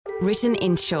Written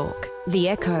in Chalk, The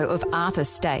Echo of Arthur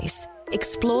Stace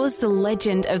explores the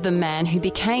legend of the man who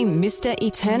became Mr.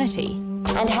 Eternity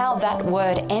and how that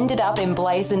word ended up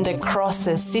emblazoned across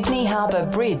the Sydney Harbour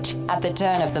Bridge at the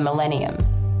turn of the millennium.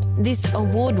 This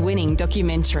award-winning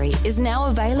documentary is now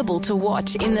available to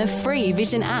watch in the free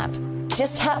Vision app.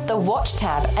 Just tap the Watch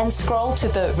tab and scroll to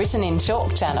the Written in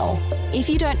Chalk channel. If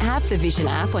you don't have the Vision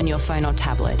app on your phone or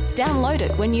tablet, download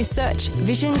it when you search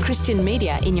Vision Christian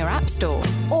Media in your app store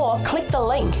or click the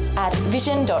link at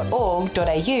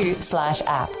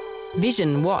vision.org.au/app.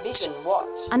 Vision Watch.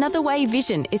 Another way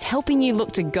Vision is helping you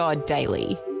look to God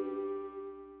daily.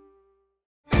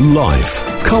 Life,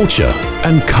 culture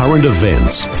and current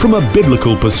events from a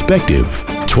biblical perspective.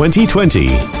 2020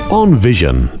 on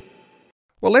Vision.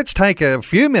 Well, let's take a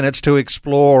few minutes to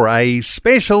explore a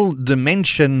special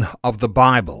dimension of the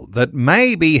Bible that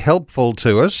may be helpful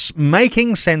to us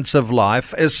making sense of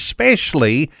life,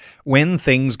 especially when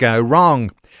things go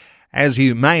wrong. As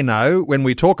you may know, when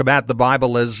we talk about the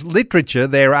Bible as literature,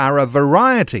 there are a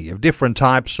variety of different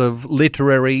types of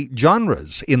literary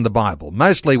genres in the Bible.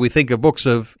 Mostly we think of books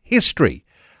of history,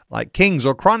 like Kings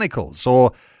or Chronicles,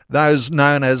 or those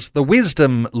known as the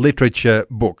wisdom literature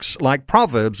books, like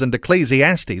Proverbs and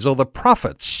Ecclesiastes, or the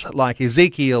prophets, like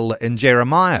Ezekiel and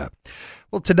Jeremiah.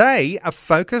 Well, today, a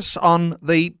focus on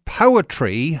the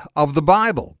poetry of the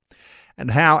Bible,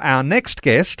 and how our next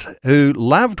guest, who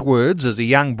loved words as a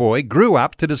young boy, grew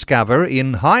up to discover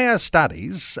in higher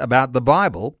studies about the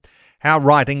Bible how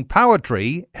writing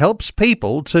poetry helps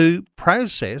people to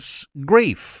process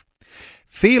grief.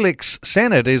 Felix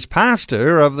Sennett is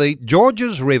pastor of the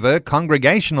Georges River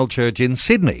Congregational Church in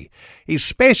Sydney. He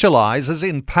specialises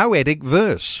in poetic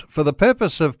verse for the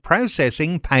purpose of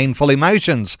processing painful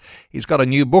emotions. He's got a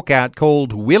new book out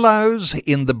called Willows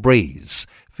in the Breeze.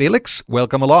 Felix,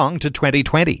 welcome along to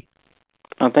 2020.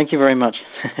 Oh, thank you very much.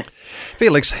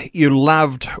 Felix, you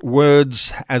loved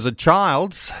words as a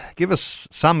child. Give us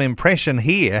some impression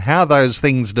here how those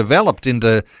things developed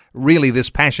into really this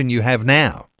passion you have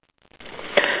now.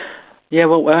 Yeah,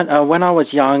 well, when I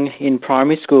was young in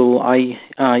primary school, I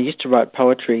used to write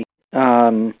poetry.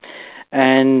 And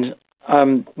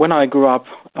when I grew up,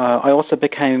 I also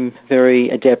became very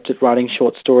adept at writing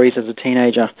short stories as a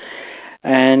teenager.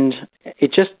 And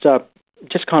it just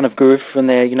kind of grew from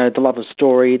there, you know, the love of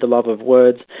story, the love of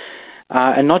words,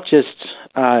 and not just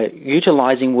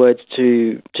utilizing words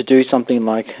to do something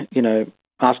like, you know,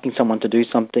 asking someone to do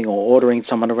something or ordering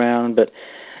someone around, but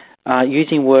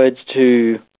using words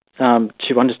to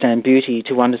understand beauty,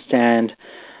 to understand,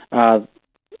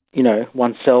 you know,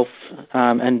 oneself,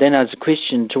 and then as a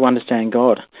Christian to understand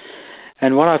God.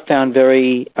 And what I found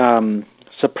very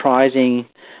surprising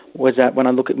was that when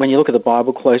you look at the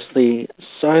Bible closely,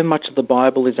 so much of the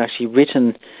Bible is actually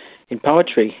written in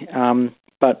poetry.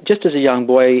 But just as a young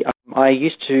boy, I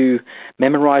used to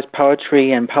memorize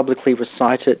poetry and publicly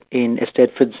recite it in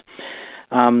Eisteddfods.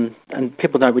 And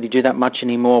people don't really do that much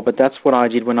anymore, but that's what I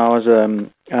did when I was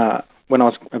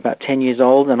about 10 years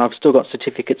old, and I've still got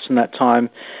certificates from that time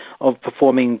of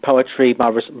performing poetry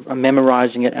by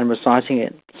memorizing it and reciting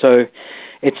it. So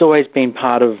it's always been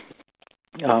part of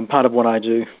what I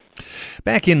do.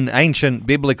 Back in ancient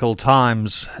biblical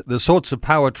times, the sorts of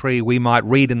poetry we might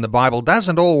read in the Bible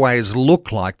doesn't always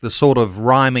look like the sort of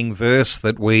rhyming verse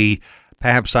that we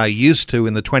perhaps are used to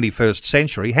in the 21st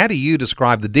century. How do you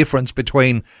describe the difference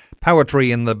between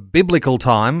poetry in the biblical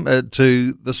time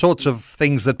to the sorts of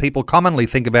things that people commonly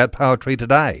think about poetry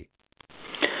today?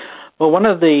 Well, one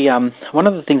of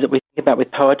the things that we think about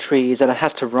with poetry is that it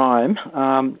has to rhyme,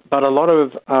 but a lot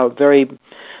of very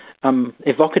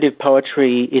evocative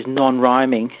poetry is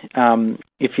non-rhyming.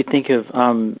 If you think of,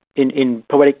 in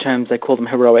poetic terms, they call them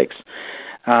heroics.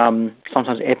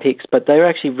 Sometimes epics, but they're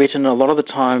actually written a lot of the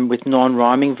time with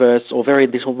non-rhyming verse or very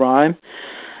little rhyme.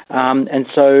 And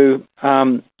so,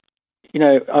 you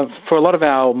know, for a lot of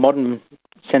our modern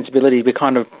sensibility, we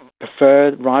kind of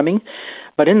prefer rhyming.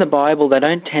 But in the Bible, they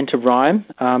don't tend to rhyme.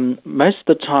 Most of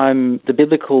the time, the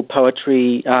biblical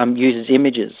poetry uses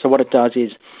images. So what it does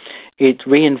is it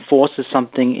reinforces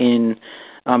something in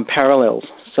parallels.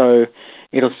 So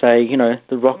it'll say, you know,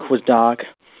 the rock was dark.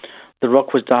 The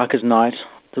rock was dark as night.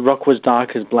 The rock was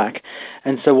dark as black.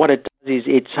 And so what it does is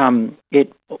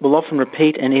it will often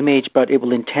repeat an image, but it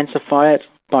will intensify it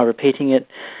by repeating it,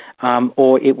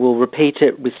 or it will repeat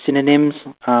it with synonyms.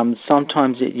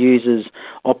 Sometimes it uses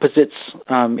opposites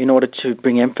in order to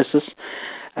bring emphasis.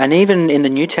 And even in the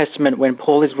New Testament, when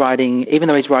Paul is writing, even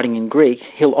though he's writing in Greek,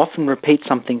 he'll often repeat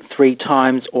something 3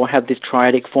 times or have this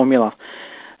triadic formula.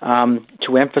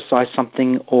 To emphasize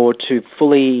something or to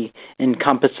fully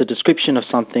encompass a description of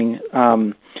something.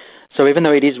 So even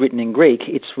though it is written in Greek,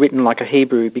 it's written like a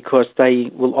Hebrew because they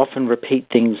will often repeat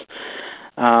things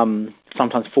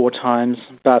sometimes 4 times.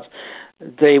 But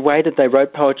the way that they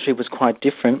wrote poetry was quite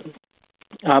different.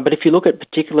 But if you look at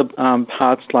particular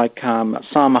parts like Psalm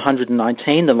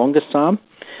 119, the longest psalm,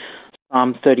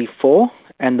 Psalm 34,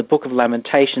 and the Book of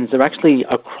Lamentations, they're actually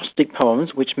acrostic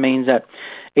poems, which means that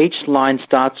each line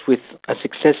starts with a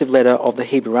successive letter of the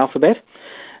Hebrew alphabet.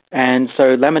 And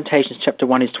so Lamentations chapter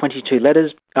 1 is 22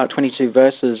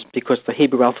 verses because the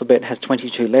Hebrew alphabet has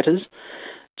 22 letters.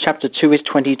 Chapter 2 is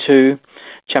 22.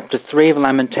 Chapter 3 of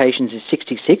Lamentations is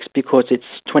 66 because it's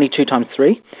 22 times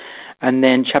 3. And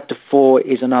then chapter 4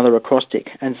 is another acrostic.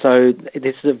 And so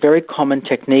this is a very common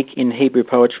technique in Hebrew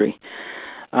poetry.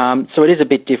 So it is a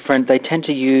bit different. They tend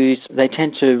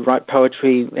to write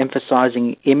poetry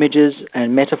emphasizing images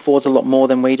and metaphors a lot more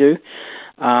than we do.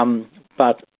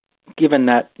 But given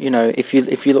that, if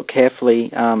you look carefully,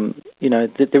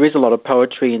 there is a lot of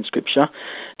poetry in Scripture.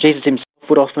 Jesus himself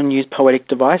would often use poetic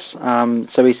device.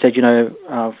 So he said,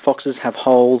 foxes have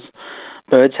holes,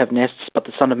 birds have nests, but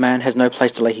the Son of Man has no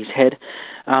place to lay his head.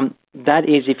 That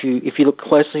is, if you look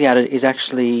closely at it, is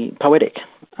actually poetic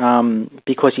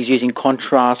because he's using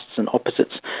contrasts and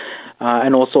opposites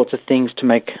and all sorts of things to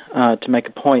make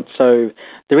a point. So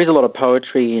there is a lot of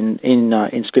poetry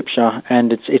in Scripture,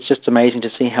 and it's just amazing to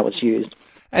see how it's used.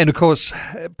 And of course,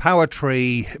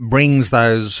 poetry brings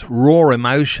those raw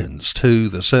emotions to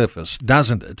the surface,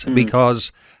 doesn't it? Mm.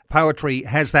 Because poetry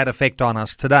has that effect on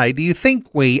us today. Do you think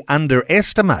we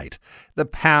underestimate the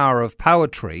power of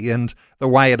poetry and the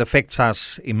way it affects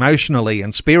us emotionally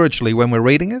and spiritually when we're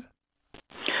reading it?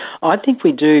 I think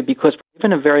we do, because we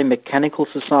live in a very mechanical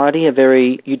society, a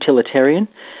very utilitarian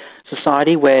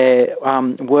society where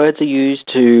words are used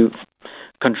to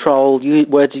control,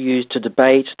 words are used to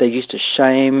debate, they're used to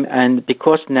shame, and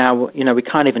because now, we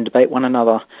can't even debate one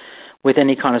another with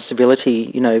any kind of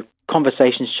civility,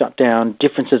 conversations shut down,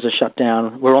 differences are shut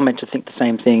down, we're all meant to think the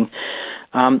same thing.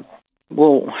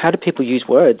 Well, how do people use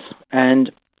words?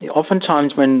 And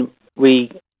oftentimes when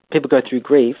people go through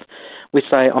grief, we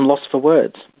say, I'm lost for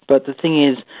words. But the thing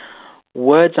is,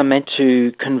 words are meant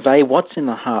to convey what's in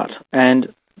the heart.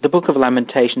 And the Book of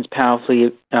Lamentations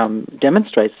powerfully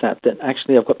demonstrates that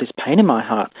actually I've got this pain in my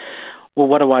heart. Well,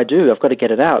 what do? I've got to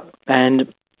get it out.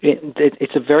 And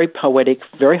it's a very poetic,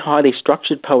 very highly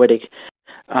structured poetic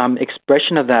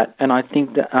expression of that. And I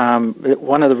think that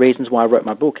one of the reasons why I wrote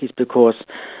my book is because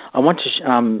I want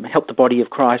to help the body of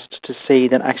Christ to see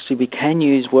that actually we can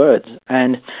use words.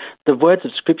 And the words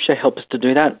of Scripture help us to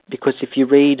do that, because if you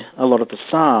read a lot of the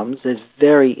Psalms, there's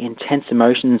very intense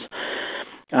emotions.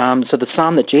 So the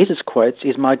Psalm that Jesus quotes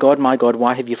is, my God,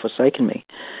 why have you forsaken me?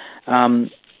 And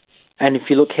if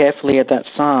you look carefully at that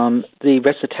Psalm, the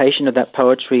recitation of that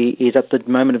poetry is at the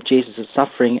moment of Jesus'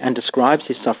 suffering and describes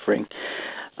his suffering.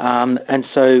 And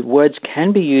so words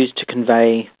can be used to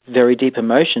convey very deep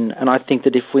emotion, and I think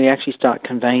that if we actually start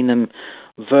conveying them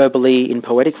verbally in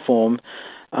poetic form,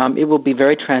 it will be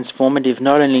very transformative,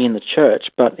 not only in the church,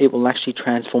 but it will actually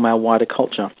transform our wider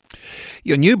culture.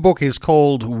 Your new book is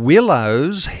called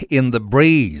Willows in the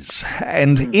Breeze,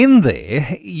 and in there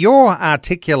you're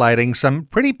articulating some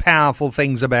pretty powerful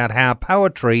things about how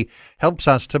poetry helps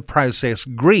us to process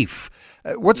grief.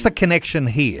 What's the connection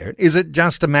here? Is it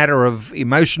just a matter of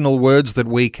emotional words that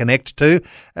we connect to?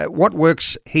 What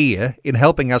works here in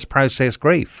helping us process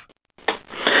grief?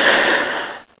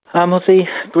 Well, see,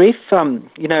 grief,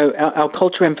 our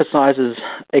culture emphasizes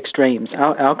extremes.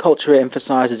 Our culture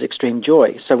emphasizes extreme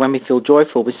joy. So when we feel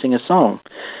joyful, we sing a song.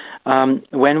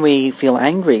 When we feel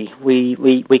angry,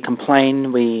 we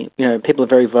complain. People are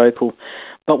very vocal.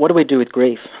 But what do we do with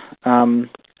grief?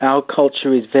 Our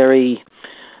culture is very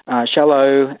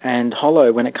shallow and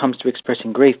hollow when it comes to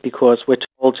expressing grief, because we're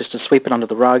told just to sweep it under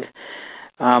the rug.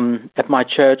 At my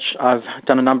church, I've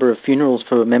done a number of funerals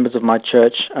for members of my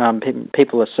church.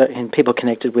 People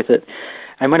connected with it.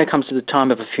 And when it comes to the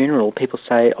time of a funeral, people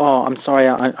say, "Oh, I'm sorry,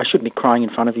 I shouldn't be crying in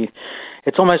front of you."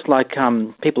 It's almost like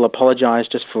people apologize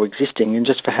just for existing and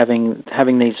just for having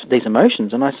these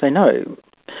emotions. And I say, no,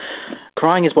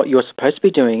 crying is what you're supposed to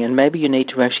be doing, and maybe you need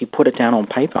to actually put it down on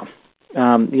paper.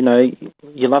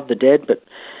 You love the dead, but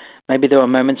maybe there were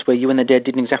moments where you and the dead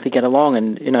didn't exactly get along,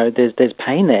 and there's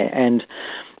pain there, and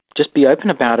just be open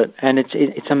about it. And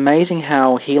it's amazing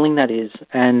how healing that is.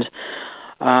 And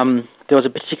there was a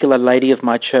particular lady of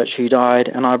my church who died,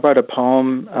 and I wrote a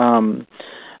poem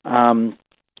and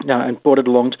brought it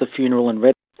along to the funeral and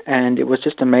read it, and it was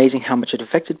just amazing how much it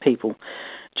affected people.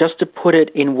 Just to put it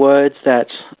in words that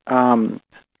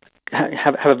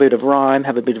have a bit of rhyme,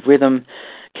 have a bit of rhythm,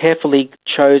 carefully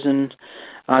chosen,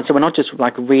 So we're not just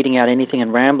like reading out anything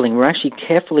and rambling. We're actually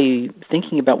carefully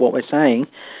thinking about what we're saying.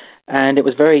 And it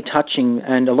was very touching,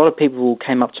 and a lot of people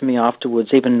came up to me afterwards,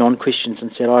 even non-Christians,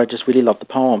 and said, I just really love the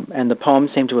poem. And the poem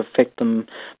seemed to affect them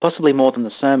possibly more than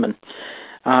the sermon,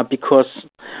 because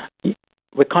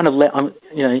we're kind of,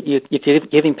 you're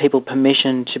giving people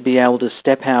permission to be able to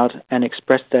step out and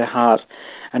express their heart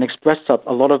and express up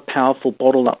a lot of powerful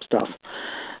bottled up stuff.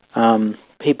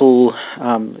 People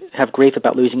have grief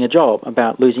about losing a job,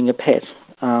 about losing a pet,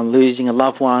 losing a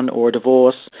loved one or a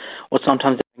divorce, or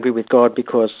sometimes they're angry with God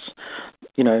because,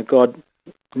 God,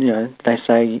 they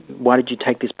say, why did you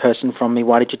take this person from me?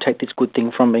 Why did you take this good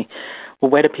thing from me?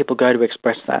 Well, where do people go to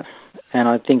express that? And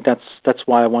I think that's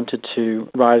why I wanted to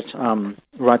write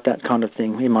that kind of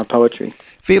thing in my poetry.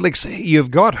 Felix,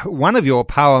 you've got one of your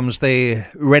poems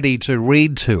there ready to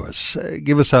read to us.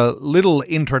 Give us a little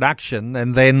introduction,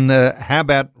 and then how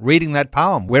about reading that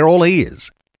poem? We're all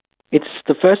ears. It's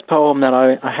the first poem that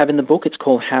I have in the book. It's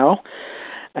called How.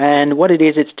 And what it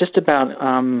is, it's just about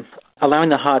allowing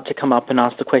the heart to come up and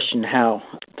ask the question, how.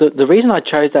 The reason I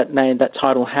chose that name, that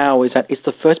title, How, is that it's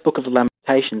the first book of the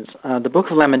Lamentations. The Book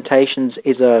of Lamentations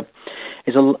is a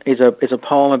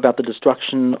poem about the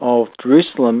destruction of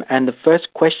Jerusalem, and the first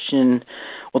question,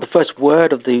 or the first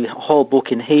word of the whole book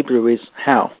in Hebrew is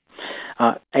how.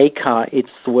 Akar, it's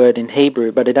the word in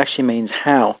Hebrew, but it actually means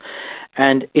how.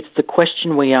 And it's the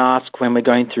question we ask when we're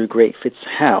going through grief. It's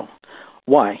how.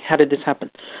 Why? How did this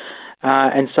happen?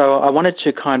 And so I wanted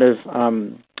to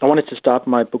I wanted to start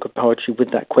my book of poetry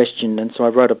with that question, and so I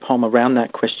wrote a poem around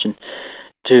that question.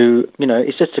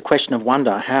 It's just a question of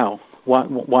wonder. How?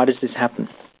 Why does this happen?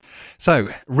 So,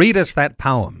 read us that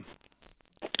poem.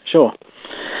 Sure.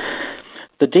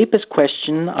 The deepest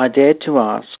question I dared to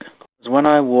ask was when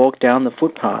I walked down the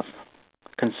footpath.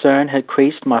 Concern had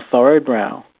creased my furrowed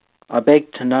brow. I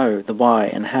begged to know the why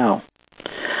and how.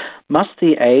 Must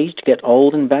the aged get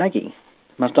old and baggy?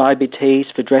 Must I be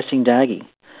teased for dressing daggy?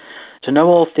 To know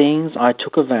all things I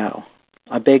took a vow.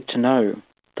 I begged to know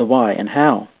the why and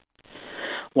how.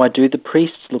 Why do the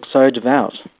priests look so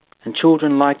devout, and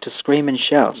children like to scream and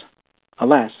shout?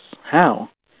 Alas, how?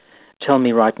 Tell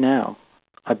me right now.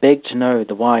 I beg to know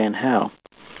the why and how.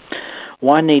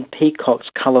 Why need peacocks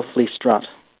colourfully strut,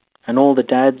 and all the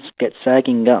dads get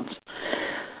sagging guts?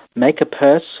 Make a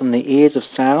purse from the ears of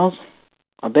sows?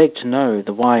 I beg to know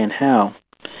the why and how.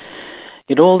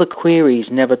 Yet all the queries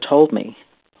never told me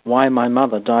why my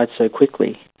mother died so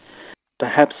quickly.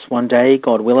 Perhaps one day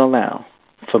God will allow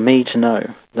for me to know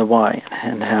the why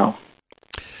and how.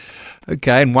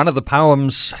 Okay, and one of the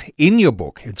poems in your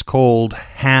book, it's called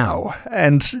How.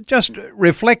 And just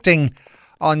reflecting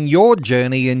on your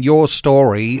journey and your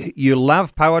story, you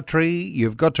love poetry,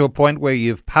 you've got to a point where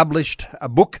you've published a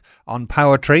book on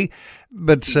poetry,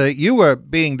 but you were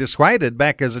being dissuaded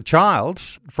back as a child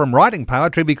from writing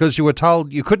poetry because you were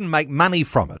told you couldn't make money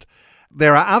from it.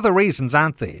 There are other reasons,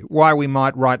 aren't there, why we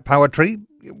might write poetry?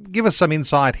 Give us some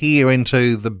insight here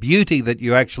into the beauty that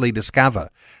you actually discover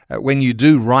when you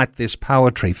do write this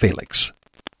poetry, Felix.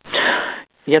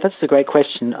 Yeah, that's a great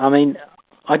question. I mean,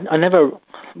 I never,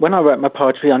 when I wrote my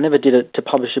poetry, I never did it to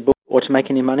publish a book or to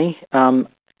make any money.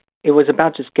 It was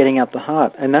about just getting out the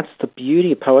heart. And that's the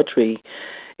beauty of poetry,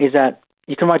 is that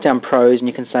you can write down prose and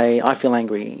you can say, I feel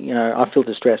angry, I feel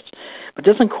distressed. But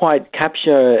it doesn't quite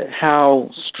capture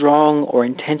how strong or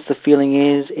intense the feeling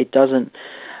is. It doesn't,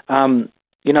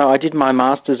 I did my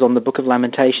master's on the Book of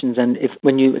Lamentations, and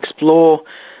when you explore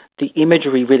the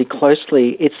imagery really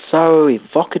closely, it's so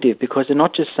evocative because they're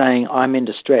not just saying, I'm in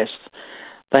distress.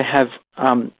 They have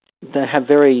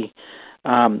very,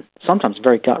 sometimes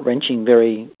very gut-wrenching,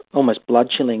 very almost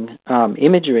blood-chilling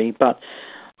imagery, but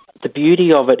the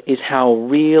beauty of it is how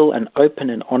real and open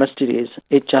and honest it is.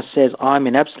 It just says, I'm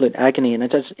in absolute agony, and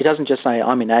it doesn't just say,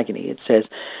 I'm in agony. It says,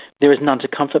 there is none to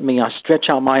comfort me. I stretch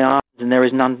out my arms, and there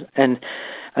is none. And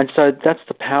so that's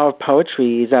the power of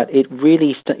poetry, is that it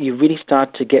really you really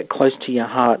start to get close to your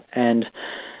heart. And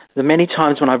the many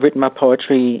times when I've written my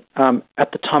poetry,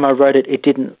 at the time I wrote it,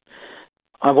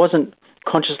 I wasn't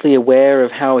consciously aware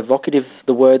of how evocative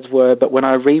the words were, but when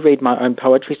I reread my own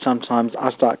poetry sometimes,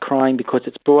 I start crying because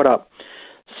it's brought up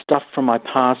stuff from my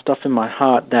past, stuff in my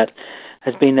heart that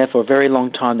has been there for a very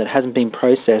long time that hasn't been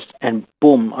processed, and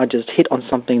boom, I just hit on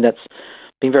something that's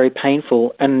been very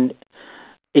painful, and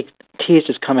tears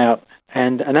just come out.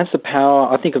 And that's the power,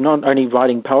 I think, of not only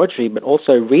writing poetry, but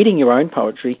also reading your own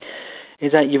poetry,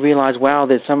 is that you realize, wow,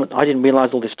 I didn't realize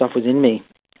all this stuff was in me.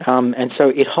 And so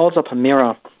it holds up a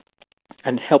mirror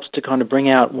and helps to kind of bring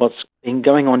out what's been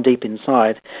going on deep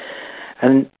inside.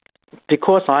 And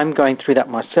because I'm going through that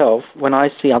myself, when I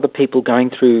see other people going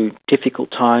through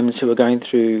difficult times, who are going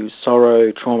through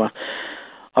sorrow, trauma,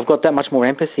 I've got that much more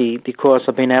empathy because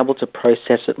I've been able to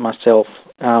process it myself.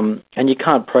 And you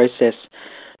can't process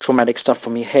traumatic stuff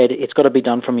from your head. It's got to be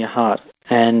done from your heart.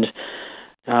 And,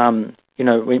 when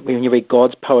you read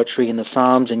God's poetry in the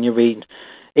Psalms and you read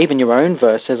even your own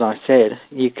verse, as I said,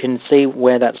 you can see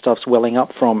where that stuff's welling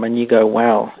up from, and you go,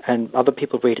 wow. And other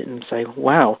people read it and say,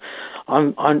 wow,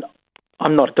 I'm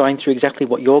not going through exactly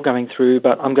what you're going through,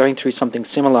 but I'm going through something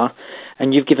similar,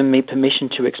 and you've given me permission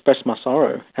to express my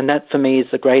sorrow. And that, for me, is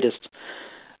the greatest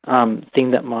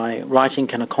thing that my writing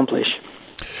can accomplish.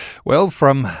 Well,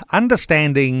 from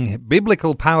understanding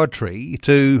biblical poetry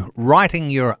to writing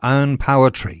your own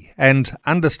poetry and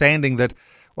understanding that,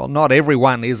 well, not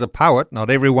everyone is a poet,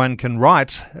 not everyone can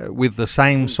write with the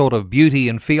same sort of beauty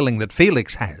and feeling that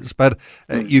Felix has, but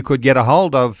you could get a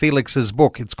hold of Felix's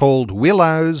book. It's called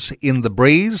Willows in the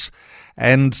Breeze,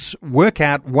 and work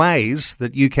out ways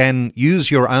that you can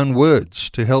use your own words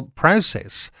to help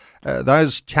process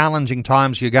those challenging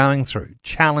times you're going through,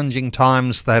 challenging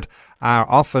times that are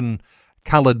often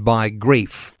coloured by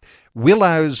grief.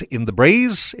 Willows in the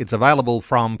Breeze. It's available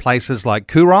from places like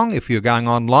Koorong. If you're going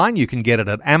online, you can get it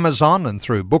at Amazon and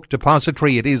through Book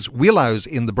Depository. It is Willows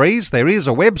in the Breeze. There is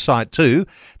a website too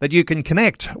that you can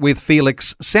connect with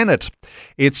Felix Sennett.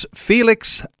 It's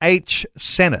Felix H.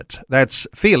 Sennett. That's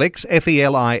Felix,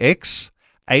 Felix,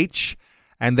 H,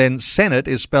 and then Sennett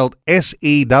is spelled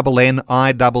SENNITT.com.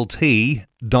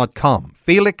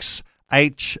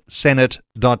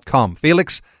 FelixHSennett.com.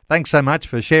 Felix, thanks so much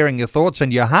for sharing your thoughts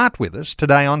and your heart with us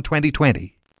today on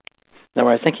 2020. No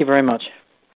worries. Thank you very much.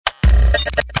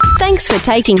 Thanks for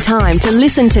taking time to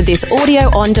listen to this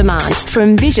audio on demand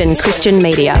from Vision Christian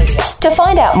Media. To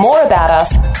find out more about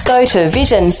us, go to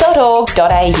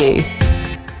vision.org.au.